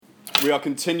We are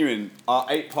continuing our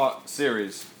 8-part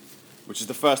series, which is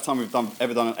the first time we've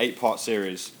ever done an 8-part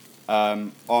series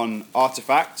on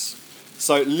artifacts.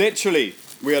 So literally,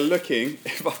 we are looking.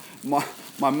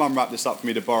 My mum wrapped this up for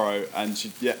me to borrow, and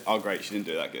great, she didn't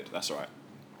do that good. That's all right.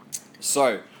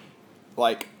 So,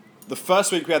 the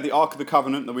first week we had the Ark of the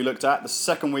Covenant that we looked at. The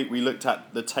second week we looked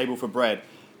at the table for bread.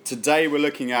 Today we're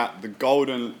looking at the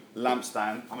golden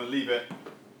lampstand. I'm going to leave it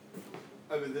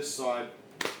over this side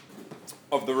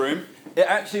of the room. It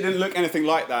actually didn't look anything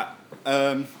like that.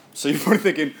 So you're probably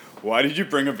thinking, why did you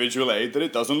bring a visual aid that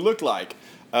it doesn't look like?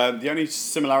 The only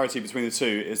similarity between the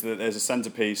two is that there's a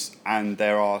centerpiece and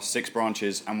there are 6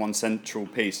 branches and 1 central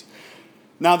piece.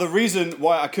 Now, the reason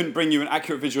why I couldn't bring you an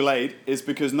accurate visual aid is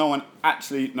because no one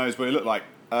actually knows what it looked like.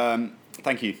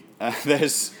 Thank you.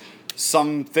 There's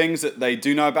some things that they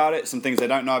do know about it, some things they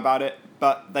don't know about it,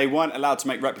 but they weren't allowed to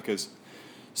make replicas.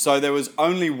 So there was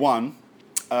only one,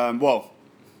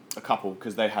 a couple,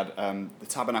 because they had the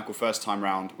tabernacle first time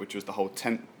round, which was the whole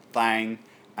tent thing,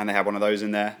 and they had one of those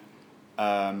in there.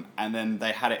 And then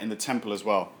they had it in the temple as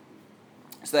well.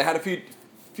 So they had a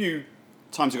few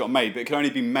times it got made, but it could only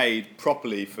be made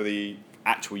properly for the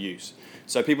actual use.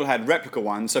 So people had replica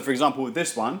ones. So for example, with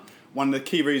this one of the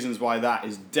key reasons why that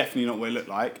is definitely not what it looked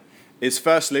like is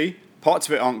firstly, parts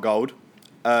of it aren't gold.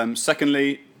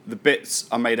 Secondly, the bits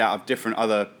are made out of different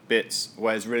other bits,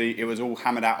 whereas really it was all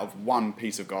hammered out of one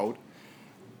piece of gold.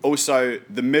 Also,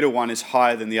 the middle one is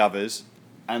higher than the others,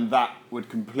 and that would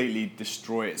completely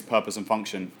destroy its purpose and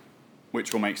function,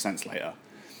 which will make sense later.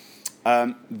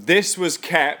 This was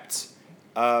kept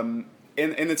in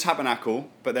the tabernacle,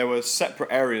 but there were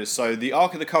separate areas. So the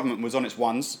Ark of the Covenant was on its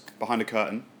ones behind a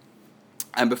curtain,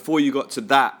 and before you got to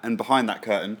that and behind that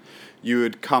curtain, you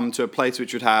would come to a place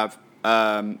which would have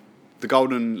the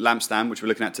golden lampstand, which we're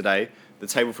looking at today, the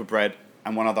table for bread,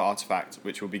 and one other artifact,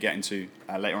 which we'll be getting to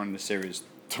later on in the series.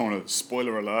 Don't want to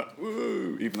spoiler alert,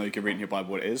 woo, even though you can read in your Bible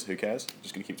what it is, who cares? I'm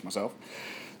just going to keep it to myself.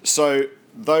 So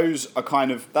those are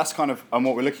that's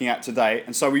what we're looking at today.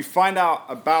 And so we find out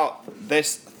about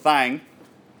this thing.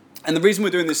 And the reason we're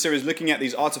doing this series, looking at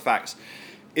these artifacts,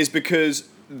 is because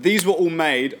these were all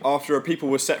made after a people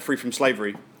were set free from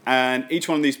slavery. And each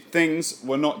one of these things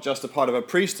were not just a part of a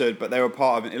priesthood, but they were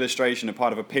part of an illustration, a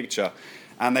part of a picture.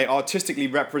 And they artistically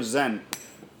represent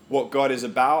what God is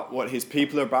about, what his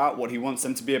people are about, what he wants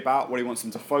them to be about, what he wants them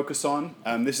to focus on.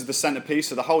 This is the centerpiece.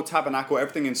 So the whole tabernacle,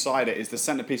 everything inside it is the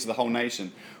centerpiece of the whole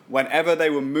nation. Whenever they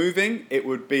were moving, it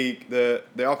would be the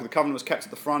Ark of the Covenant was kept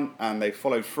at the front and they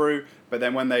followed through. But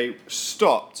then when they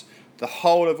stopped, the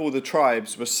whole of all the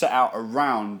tribes was set out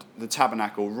around the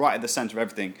tabernacle, right at the center of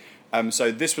everything.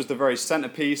 So this was the very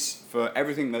centerpiece for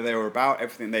everything that they were about,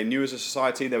 everything they knew as a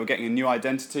society. They were getting a new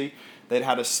identity. They'd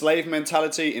had a slave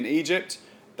mentality in Egypt.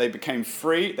 They became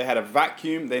free. They had a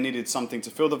vacuum. They needed something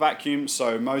to fill the vacuum.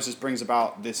 So Moses brings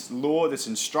about this law, this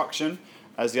instruction,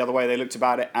 as the other way they looked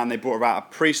about it, and they brought about a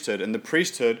priesthood. And the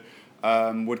priesthood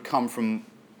would come from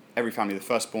every family, the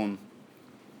firstborn,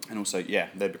 and also,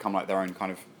 they'd become like their own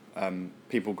kind of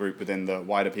people group within the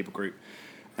wider people group.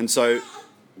 And so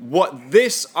what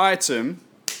this item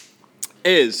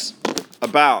is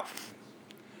about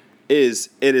it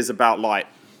is about light.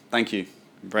 Thank you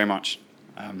very much.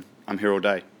 I'm here all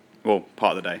day. Well,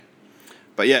 part of the day.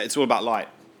 But it's all about light.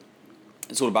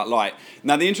 It's all about light.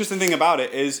 Now, the interesting thing about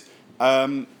it is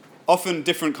often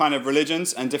different kind of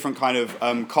religions and different kind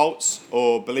of cults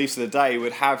or beliefs of the day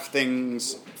would have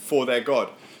things for their God.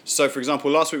 So, for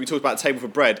example, last week we talked about the table for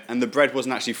bread, and the bread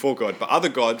wasn't actually for God. But other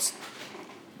gods,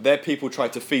 their people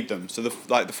tried to feed them. So, the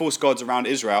false gods around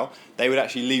Israel, they would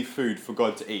actually leave food for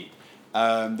God to eat.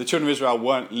 The children of Israel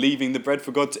weren't leaving the bread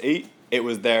for God to eat. It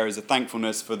was there as a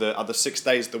thankfulness for the other 6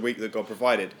 days of the week that God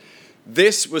provided.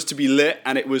 This was to be lit,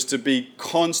 and it was to be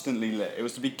constantly lit. It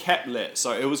was to be kept lit.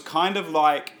 So it was kind of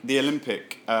like the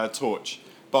Olympic torch,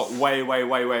 but way, way,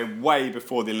 way, way, way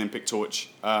before the Olympic torch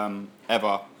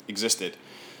ever existed.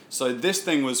 So this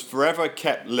thing was forever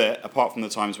kept lit, apart from the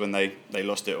times when they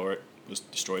lost it or it was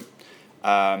destroyed,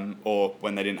 or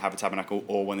when they didn't have a tabernacle,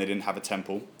 or when they didn't have a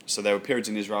temple. So there were periods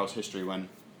in Israel's history when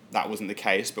that wasn't the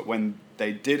case, but when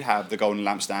they did have the golden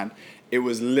lampstand, it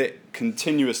was lit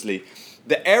continuously.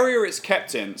 The area it's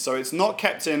kept in, so it's not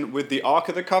kept in with the Ark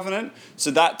of the Covenant,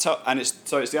 so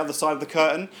it's the other side of the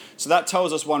curtain. So that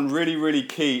tells us one really, really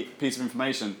key piece of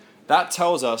information. That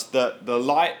tells us that the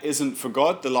light isn't for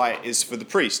God, the light is for the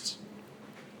priests.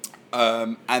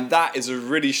 And that is a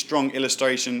really strong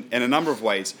illustration in a number of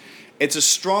ways. It's a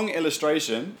strong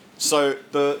illustration. So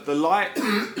the light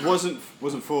wasn't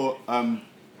for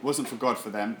wasn't for God for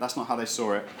them. That's not how they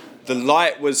saw it. The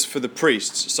light was for the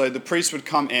priests. So the priests would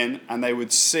come in and they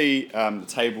would see the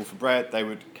table for bread. They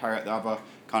would carry out the other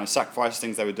kind of sacrifice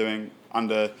things they were doing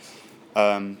under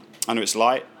its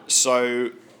light.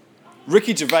 So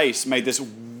Ricky Gervais made this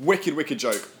wicked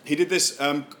joke. He did this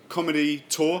comedy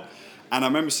tour, and I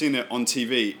remember seeing it on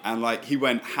TV, and like he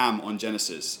went ham on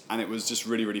Genesis, and it was just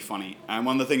really funny. And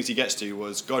one of the things he gets to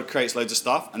was God creates loads of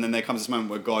stuff, and then there comes this moment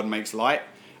where God makes light,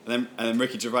 and then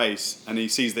Ricky Gervais, and he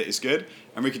sees that it's good,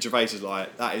 and Ricky Gervais is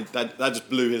like, that just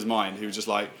blew his mind. He was just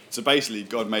like, so basically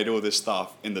God made all this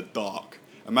stuff in the dark.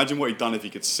 Imagine what he'd done if he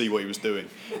could see what he was doing.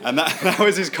 And that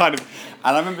was his kind of...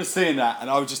 And I remember seeing that, and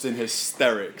I was just in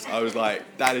hysterics. I was like,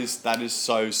 that is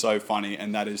so funny,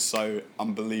 and that is so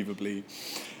unbelievably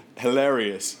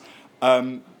hilarious.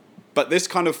 But this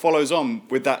kind of follows on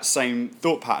with that same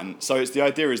thought pattern. So it's the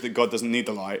idea is that God doesn't need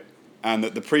the light, and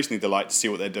that the priests need the light to see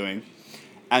what they're doing.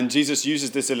 And Jesus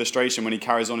uses this illustration when he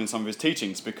carries on in some of his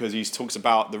teachings, because he talks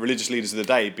about the religious leaders of the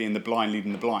day being the blind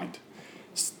leading the blind,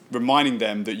 reminding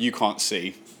them that you can't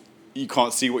see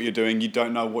what you're doing, you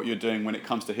don't know what you're doing when it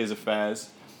comes to his affairs,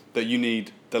 that you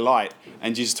need the light.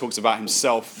 And Jesus talks about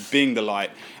himself being the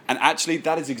light. And actually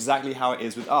that is exactly how it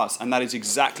is with us, and that is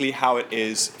exactly how it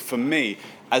is for me.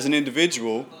 As an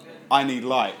individual, I need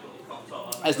light.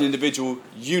 As an individual,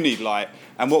 you need light.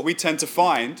 And what we tend to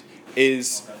find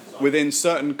is within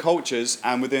certain cultures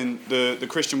and within the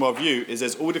Christian worldview is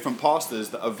there's all different pastors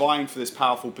that are vying for this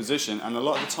powerful position, and a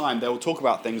lot of the time they will talk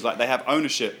about things like they have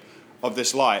ownership of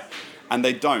this light, and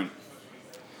they don't.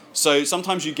 So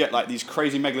sometimes you get like these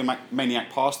crazy megalomaniac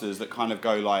pastors that kind of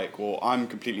go like, well, I'm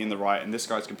completely in the right and this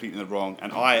guy's completely in the wrong,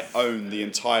 and I own the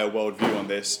entire worldview on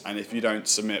this, and if you don't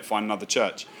submit, find another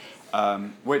church.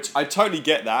 Which I totally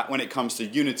get that when it comes to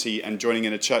unity and joining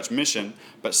in a church mission,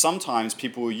 but sometimes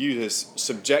people will use this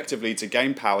subjectively to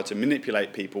gain power, to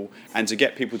manipulate people, and to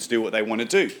get people to do what they want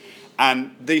to do.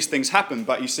 And these things happen,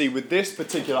 but you see, with this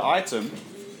particular item,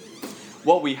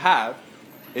 what we have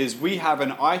is we have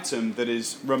an item that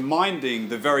is reminding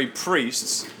the very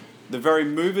priests, the very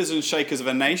movers and shakers of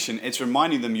a nation, it's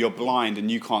reminding them you're blind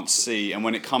and you can't see, and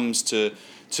when it comes to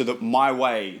my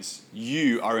ways,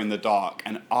 you are in the dark,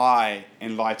 and I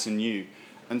enlighten you.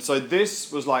 And so this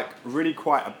was like really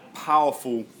quite a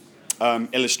powerful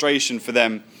illustration for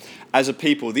them as a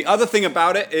people. The other thing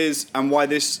about it is, and why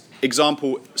this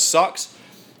example sucks,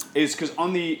 is because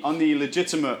on the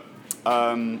legitimate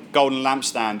golden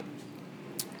lampstand,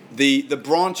 the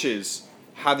branches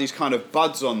have these kind of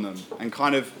buds on them and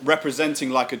kind of representing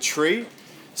like a tree.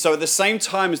 So at the same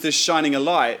time as this shining a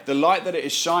light, the light that it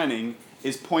is shining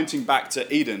is pointing back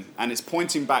to Eden, and it's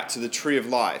pointing back to the tree of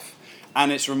life.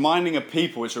 And it's reminding a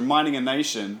people, it's reminding a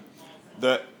nation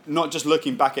that not just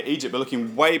looking back at Egypt, but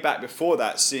looking way back before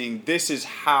that, seeing this is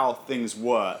how things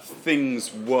were.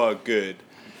 Things were good,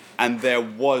 and there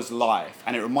was life.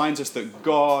 And it reminds us that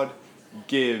God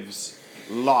gives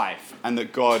life, and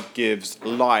that God gives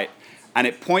light. And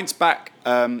it points back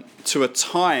to a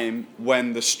time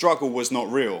when the struggle was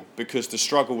not real, because the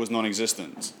struggle was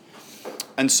non-existent.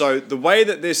 And so the way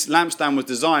that this lampstand was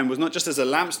designed was not just as a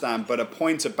lampstand, but a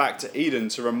pointer back to Eden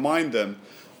to remind them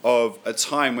of a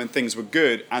time when things were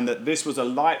good, and that this was a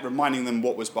light reminding them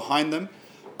what was behind them,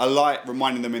 a light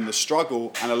reminding them in the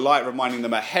struggle, and a light reminding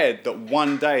them ahead that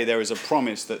one day there is a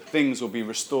promise that things will be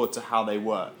restored to how they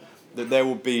were, that there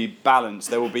will be balance,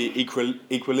 there will be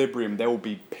equilibrium, there will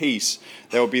be peace,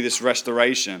 there will be this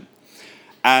restoration.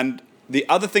 And the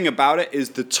other thing about it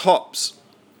is the tops,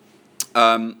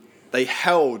 they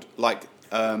held like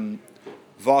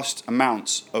vast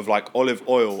amounts of like olive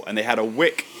oil, and they had a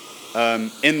wick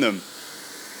in them.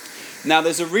 Now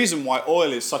there's a reason why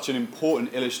oil is such an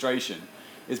important illustration.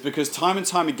 It's because time and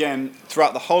time again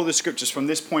throughout the whole of the scriptures from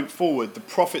this point forward, the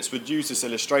prophets would use this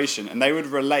illustration and they would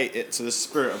relate it to the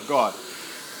Spirit of God.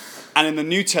 And in the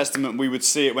New Testament we would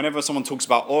see it whenever someone talks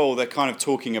about oil, they're kind of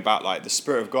talking about like the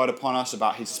Spirit of God upon us,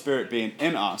 about his Spirit being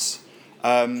in us.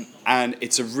 And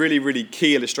it's a really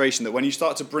key illustration that when you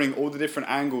start to bring all the different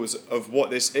angles of what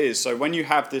this is, so when you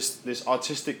have this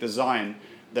artistic design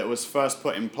that was first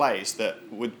put in place that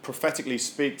would prophetically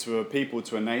speak to a people,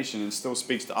 to a nation, and still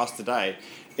speaks to us today,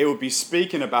 it would be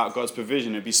speaking about God's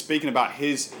provision, it would be speaking about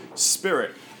his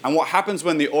Spirit. And what happens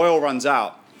when the oil runs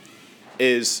out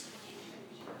is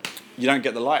you don't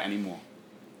get the light anymore.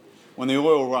 When the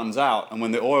oil runs out and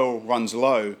when the oil runs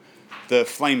low, the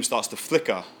flame starts to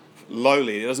flicker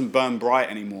lowly. It doesn't burn bright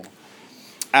anymore.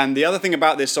 And the other thing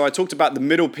about this, so I talked about the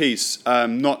middle piece,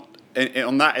 not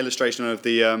on that illustration of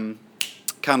the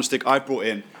candlestick I brought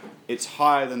in, it's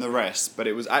higher than the rest, but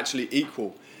it was actually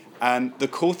equal. And the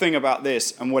cool thing about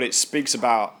this and what it speaks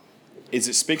about is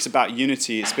it speaks about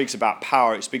unity, it speaks about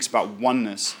power, it speaks about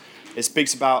oneness, it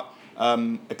speaks about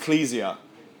ecclesia.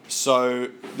 So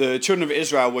the children of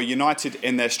Israel were united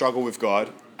in their struggle with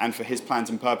God and for his plans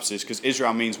and purposes, because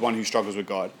Israel means one who struggles with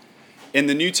God. In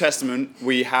the New Testament,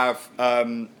 we have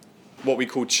what we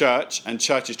call church, and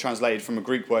church is translated from a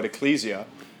Greek word, ecclesia,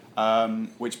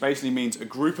 which basically means a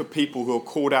group of people who are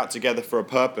called out together for a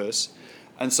purpose.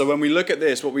 And so when we look at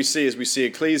this, what we see is we see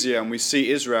ecclesia and we see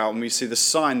Israel and we see the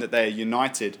sign that they are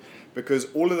united, because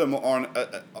all of them are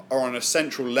on a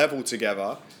central level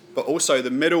together, but also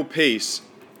the middle piece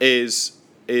is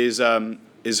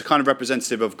kind of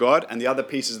representative of God, and the other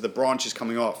pieces are the branches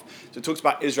coming off. So it talks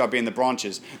about Israel being the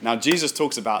branches. Now Jesus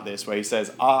talks about this where he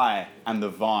says, I am the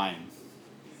vine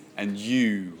and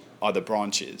you are the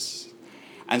branches.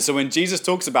 And so when Jesus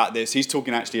talks about this, he's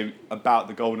talking actually about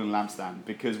the golden lampstand,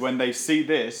 because when they see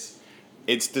this,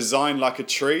 it's designed like a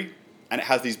tree and it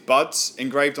has these buds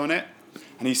engraved on it.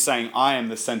 And he's saying, I am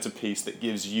the centerpiece that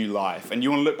gives you life. And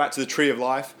you want to look back to the tree of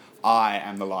life? I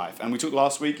am the life. And we talked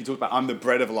last week, he talked about I'm the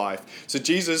bread of life. So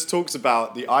Jesus talks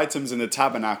about the items in the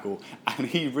tabernacle, and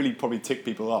he really probably ticked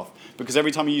people off, because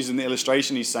every time he uses an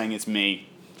illustration, he's saying it's me.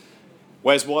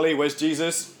 Where's Wally? Where's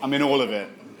Jesus? I'm in all of it.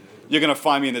 You're going to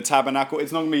find me in the tabernacle.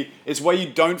 It's not going to be, it's where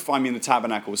you don't find me in the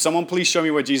tabernacle. Someone please show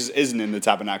me where Jesus isn't in the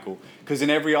tabernacle. Because in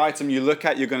every item you look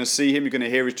at, you're going to see him, you're going to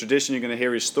hear his tradition, you're going to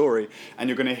hear his story, and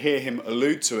you're going to hear him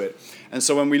allude to it. And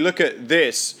so when we look at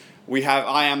this, we have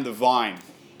I am the vine,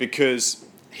 because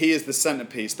he is the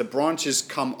centerpiece. The branches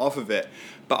come off of it.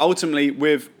 But ultimately,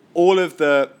 with all of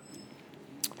the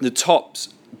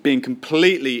tops being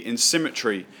completely in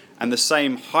symmetry and the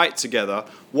same height together,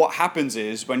 what happens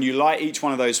is when you light each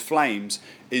one of those flames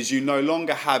is you no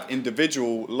longer have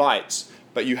individual lights,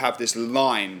 but you have this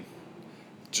line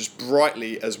just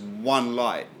brightly as one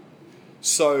light.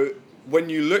 So when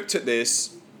you looked at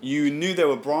this, you knew there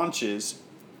were branches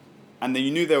and then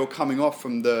you knew they were coming off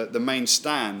from the main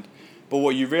stand, but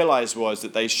what you realized was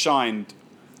that they shined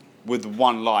with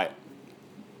one light.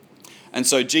 And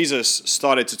so Jesus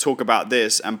started to talk about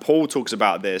this, and Paul talks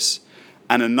about this,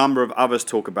 and a number of others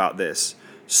talk about this.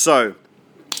 So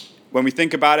when we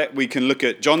think about it, we can look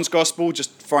at John's Gospel,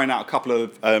 just throwing out a couple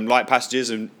of light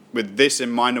passages and with this in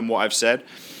mind and what I've said.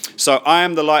 So I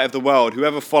am the light of the world.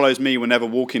 Whoever follows me will never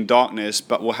walk in darkness,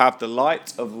 but will have the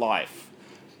light of life.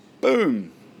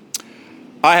 Boom.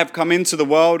 I have come into the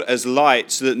world as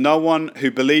light so that no one who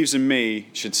believes in me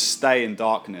should stay in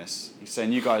darkness. He's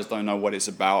saying, you guys don't know what it's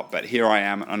about, but here I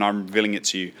am and I'm revealing it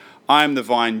to you. I am the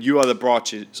vine, you are the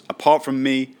branches. Apart from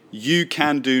me, you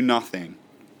can do nothing.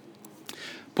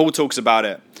 Paul talks about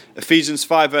it. Ephesians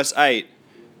 5 verse 8.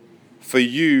 For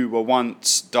you were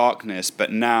once darkness,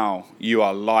 but now you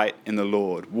are light in the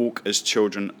Lord. Walk as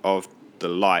children of the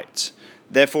light.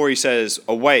 Therefore he says,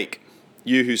 awake,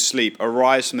 you who sleep,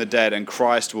 arise from the dead, and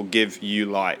Christ will give you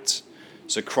light.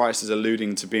 So Christ is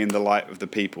alluding to being the light of the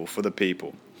people, for the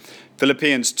people.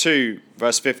 Philippians 2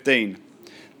 verse 15.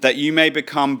 That you may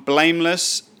become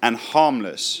blameless and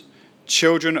harmless,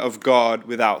 children of God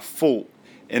without fault,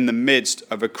 in the midst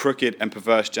of a crooked and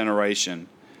perverse generation,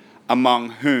 among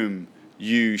whom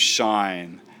you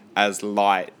shine as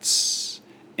lights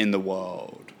in the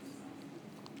world.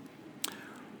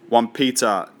 1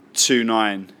 Peter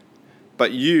 2:9.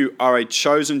 But you are a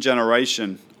chosen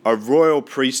generation, a royal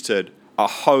priesthood, a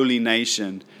holy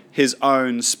nation, his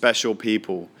own special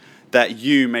people, that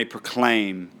you may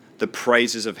proclaim the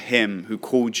praises of him who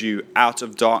called you out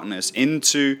of darkness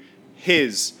into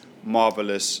his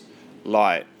marvelous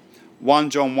light.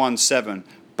 1 John 1:7.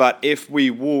 But if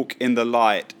we walk in the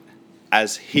light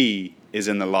as he is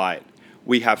in the light,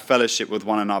 we have fellowship with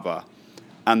one another,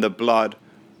 and the blood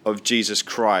of Jesus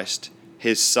Christ,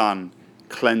 his Son,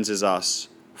 cleanses us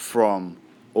from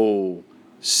all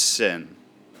sin.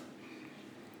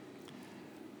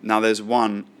 Now there's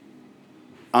one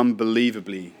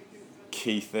unbelievably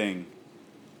key thing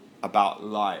about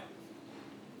light.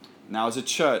 Now as a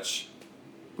church,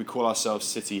 we call ourselves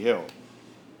City Hill.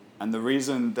 And the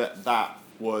reason that that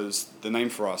was the name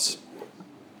for us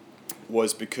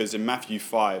was because in Matthew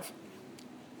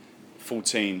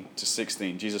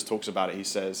 5:14-16, Jesus talks about it. He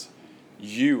says,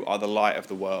 you are the light of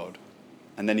the world.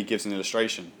 And then he gives an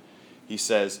illustration. He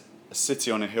says, a city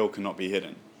on a hill cannot be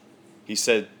hidden. He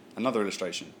said, another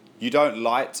illustration. You don't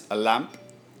light a lamp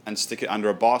and stick it under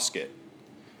a basket.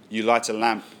 You light a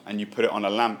lamp and you put it on a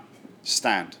lamp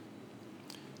stand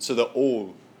so that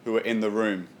all who are in the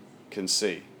room can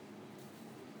see.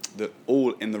 That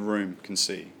all in the room can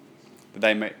see. That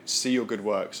they may see your good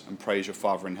works and praise your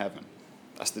Father in heaven.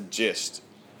 That's the gist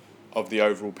of the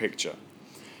overall picture.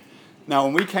 Now,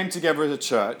 when we came together as a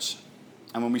church,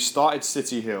 and when we started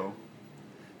City Hill,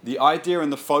 the idea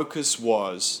and the focus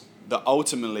was that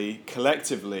ultimately,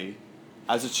 collectively,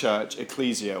 as a church,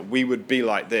 ecclesia, we would be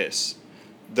like this.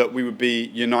 That we would be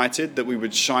united, that we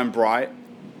would shine bright,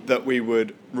 that we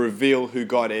would reveal who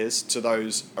God is to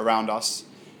those around us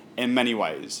in many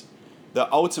ways.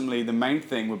 That ultimately the main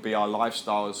thing would be our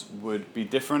lifestyles would be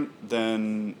different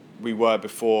than we were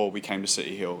before we came to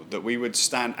City Hill. That we would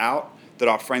stand out, that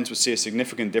our friends would see a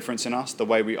significant difference in us, the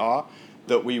way we are,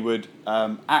 that we would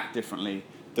act differently,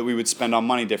 that we would spend our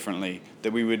money differently,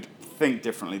 that we would think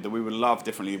differently, that we would love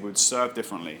differently, we would serve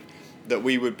differently, that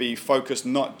we would be focused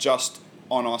not just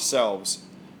on ourselves,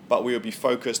 but we would be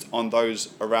focused on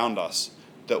those around us,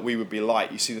 that we would be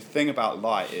light. You see, the thing about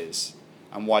light is,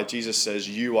 and why Jesus says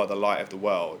you are the light of the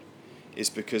world, is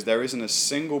because there isn't a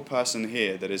single person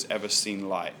here that has ever seen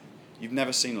light. You've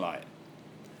never seen light.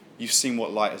 You've seen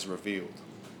what light has revealed.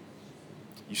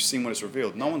 You've seen what it's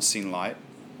revealed. No one's seen light.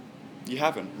 You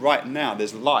haven't. Right now,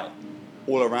 there's light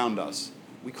all around us.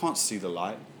 We can't see the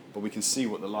light, but we can see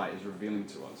what the light is revealing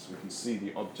to us. We can see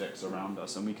the objects around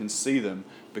us, and we can see them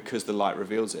because the light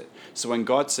reveals it. So when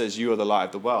God says you are the light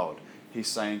of the world, he's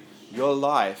saying your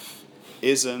life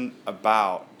isn't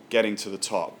about getting to the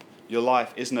top. Your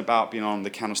life isn't about being on the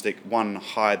candlestick one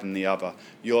higher than the other.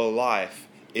 Your life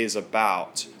is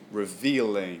about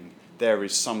revealing there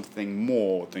is something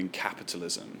more than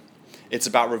capitalism. It's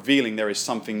about revealing there is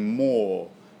something more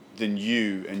than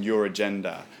you and your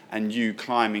agenda and you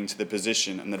climbing to the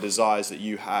position and the desires that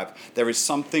you have. There is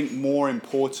something more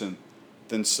important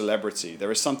than celebrity.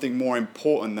 There is something more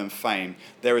important than fame.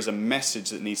 There is a message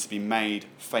that needs to be made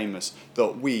famous,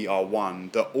 that we are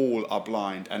one, that all are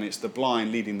blind, and it's the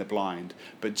blind leading the blind.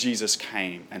 But Jesus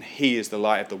came, and he is the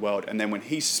light of the world. And then when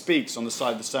he speaks on the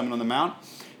side of the Sermon on the Mount,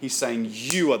 he's saying,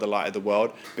 you are the light of the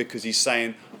world, because he's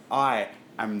saying, I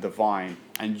am the vine,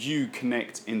 and you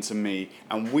connect into me,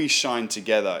 and we shine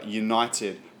together,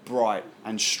 united, bright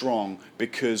and strong,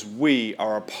 because we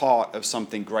are a part of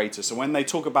something greater. So when they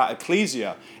talk about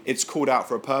ecclesia, it's called out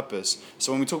for a purpose.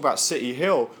 So when we talk about City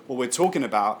Hill, what we're talking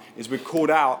about is we're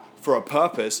called out for a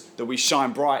purpose, that we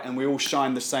shine bright and we all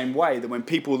shine the same way. That when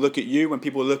people look at you, when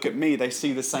people look at me, they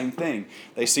see the same thing.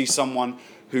 They see someone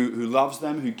who loves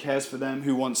them, who cares for them,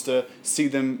 who wants to see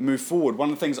them move forward. One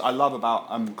of the things I love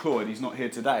about Claude, he's not here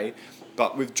today,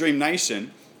 but with Dream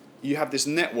Nation, you have this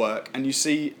network and you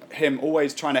see him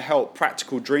always trying to help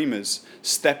practical dreamers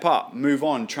step up, move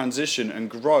on, transition and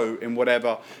grow in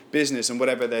whatever business and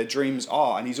whatever their dreams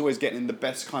are. And he's always getting the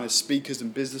best kind of speakers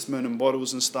and businessmen and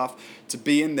models and stuff to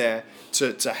be in there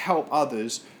to help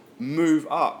others move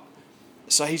up.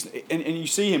 So and you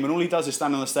see him and all he does is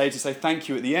stand on the stage and say thank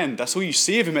you at the end. That's all you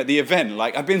see of him at the event.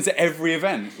 Like, I've been to every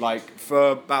event, like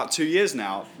for about 2 years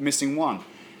now, missing one.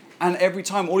 And every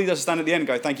time, all he does is stand at the end and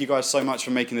go, thank you guys so much for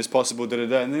making this possible,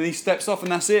 da-da-da. And then he steps off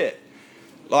and that's it.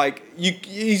 Like,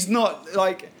 he's not,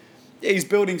 like, he's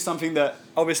building something that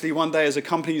obviously one day as a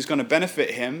company is going to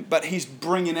benefit him, but he's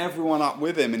bringing everyone up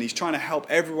with him and he's trying to help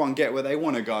everyone get where they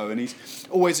want to go. And he's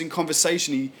always in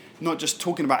conversation, he not just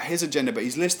talking about his agenda, but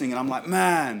he's listening. And I'm like,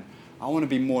 man, I want to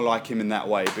be more like him in that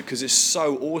way because it's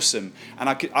so awesome. And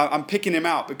I'm picking him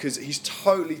out because he's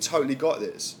totally got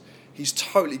this. He's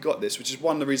totally got this, which is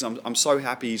one of the reasons I'm so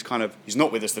happy he's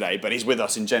not with us today, but he's with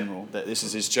us in general, that this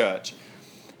is his church.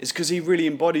 It's because he really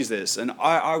embodies this. And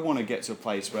I want to get to a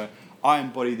place where I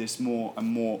embody this more and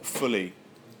more fully.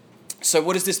 So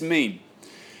what does this mean?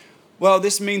 Well,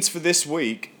 this means for this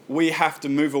week, we have to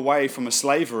move away from a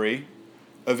slavery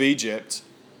of Egypt,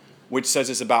 which says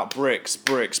it's about bricks,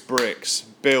 bricks, bricks,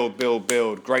 build, build,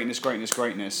 build, greatness, greatness,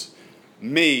 greatness,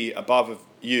 me above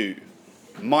you.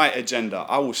 My agenda,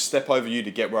 I will step over you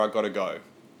to get where I got to go.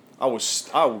 I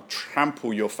will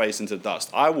trample your face into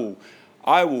dust. I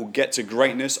will get to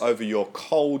greatness over your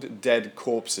cold, dead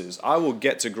corpses. I will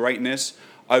get to greatness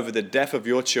over the death of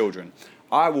your children.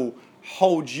 I will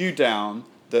hold you down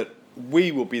that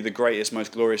we will be the greatest,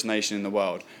 most glorious nation in the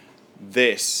world.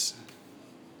 This,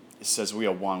 it says we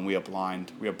are one, we are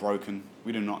blind, we are broken,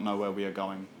 we do not know where we are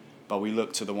going, but we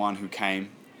look to the one who came,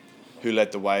 who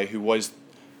led the way, who was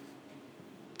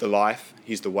the life.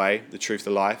 He's the way, the truth, the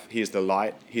life. He is the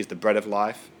light. He is the bread of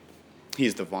life. He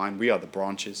is the vine. We are the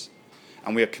branches.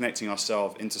 And we are connecting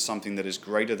ourselves into something that is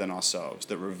greater than ourselves,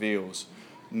 that reveals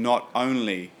not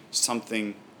only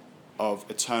something of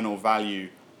eternal value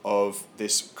of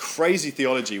this crazy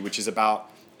theology, which is about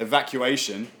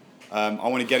evacuation. I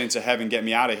want to get into heaven, get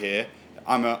me out of here.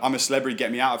 I'm a celebrity,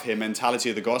 get me out of here mentality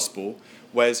of the gospel.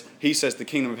 Whereas he says the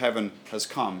kingdom of heaven has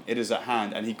come, it is at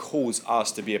hand, and he calls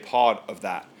us to be a part of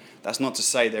that. That's not to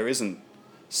say there isn't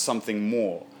something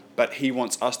more, but he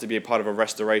wants us to be a part of a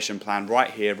restoration plan right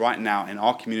here, right now, in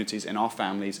our communities, in our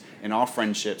families, in our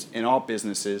friendships, in our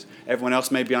businesses. Everyone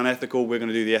else may be unethical, we're going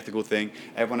to do the ethical thing.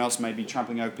 Everyone else may be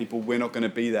trampling over people, we're not going to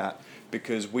be that,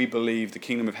 because we believe the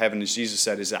kingdom of heaven, as Jesus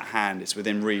said, is at hand. It's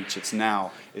within reach. It's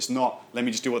now. It's not, let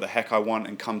me just do what the heck I want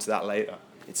and come to that later.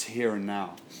 It's here and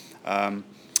now. I'm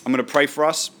going to pray for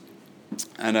us,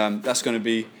 and that's going to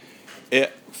be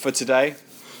it for today.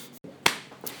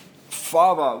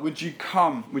 Father, would you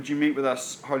come? Would you meet with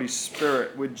us, Holy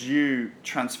Spirit? Would you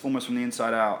transform us from the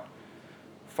inside out?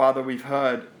 Father, we've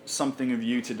heard something of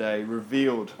you today,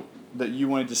 revealed that you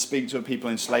wanted to speak to a people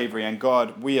in slavery. And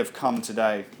God, we have come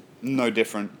today no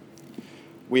different.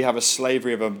 We have a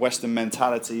slavery of a Western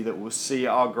mentality that will see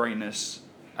our greatness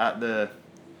at the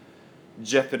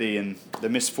jeopardy and the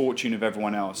misfortune of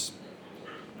everyone else.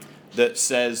 That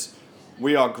says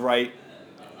we are great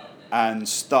and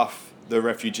stuff the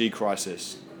refugee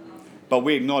crisis. But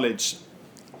we acknowledge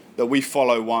that we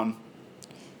follow one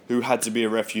who had to be a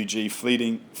refugee,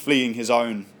 fleeing his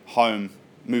own home,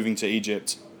 moving to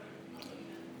Egypt.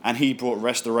 And he brought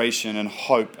restoration and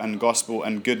hope and gospel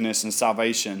and goodness and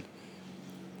salvation.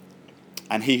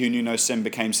 And he who knew no sin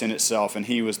became sin itself, and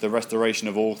he was the restoration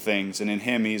of all things. And in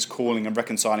him he is calling and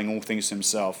reconciling all things to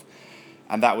himself.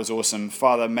 And that was awesome.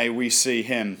 Father, may we see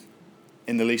him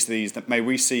in the least of these. May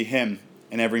we see him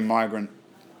in every migrant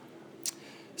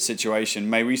situation.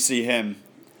 May we see him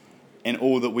in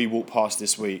all that we walk past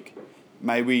this week.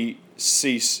 May we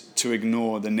cease to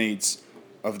ignore the needs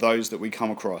of those that we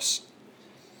come across.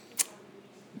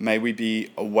 May we be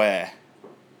aware,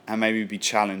 and may we be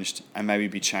challenged, and may we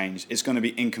be changed. It's going to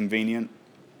be inconvenient.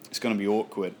 It's going to be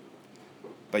awkward.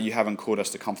 But you haven't called us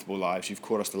to comfortable lives. You've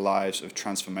called us to lives of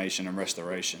transformation and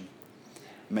restoration.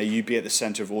 May you be at the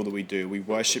center of all that we do. We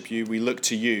worship you. We look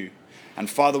to you. And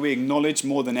Father, we acknowledge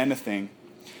more than anything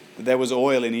that there was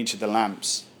oil in each of the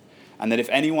lamps. And that if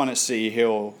anyone at City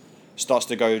Hill starts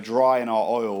to go dry in our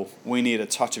oil, we need a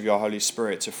touch of your Holy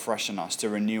Spirit to freshen us, to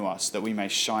renew us, that we may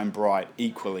shine bright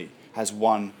equally as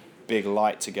one big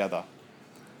light together.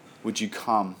 Would you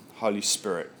come, Holy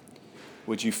Spirit?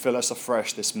 Would you fill us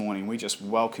afresh this morning? We just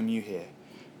welcome you here.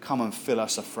 Come and fill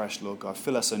us afresh, Lord God.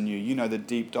 Fill us anew. You know the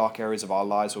deep, dark areas of our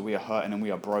lives where we are hurting and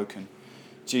we are broken.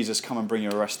 Jesus, come and bring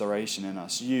your restoration in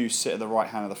us. You sit at the right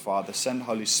hand of the Father. Send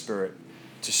Holy Spirit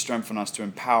to strengthen us, to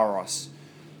empower us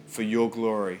for your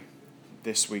glory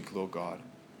this week, Lord God,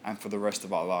 and for the rest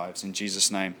of our lives. In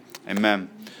Jesus' name, amen.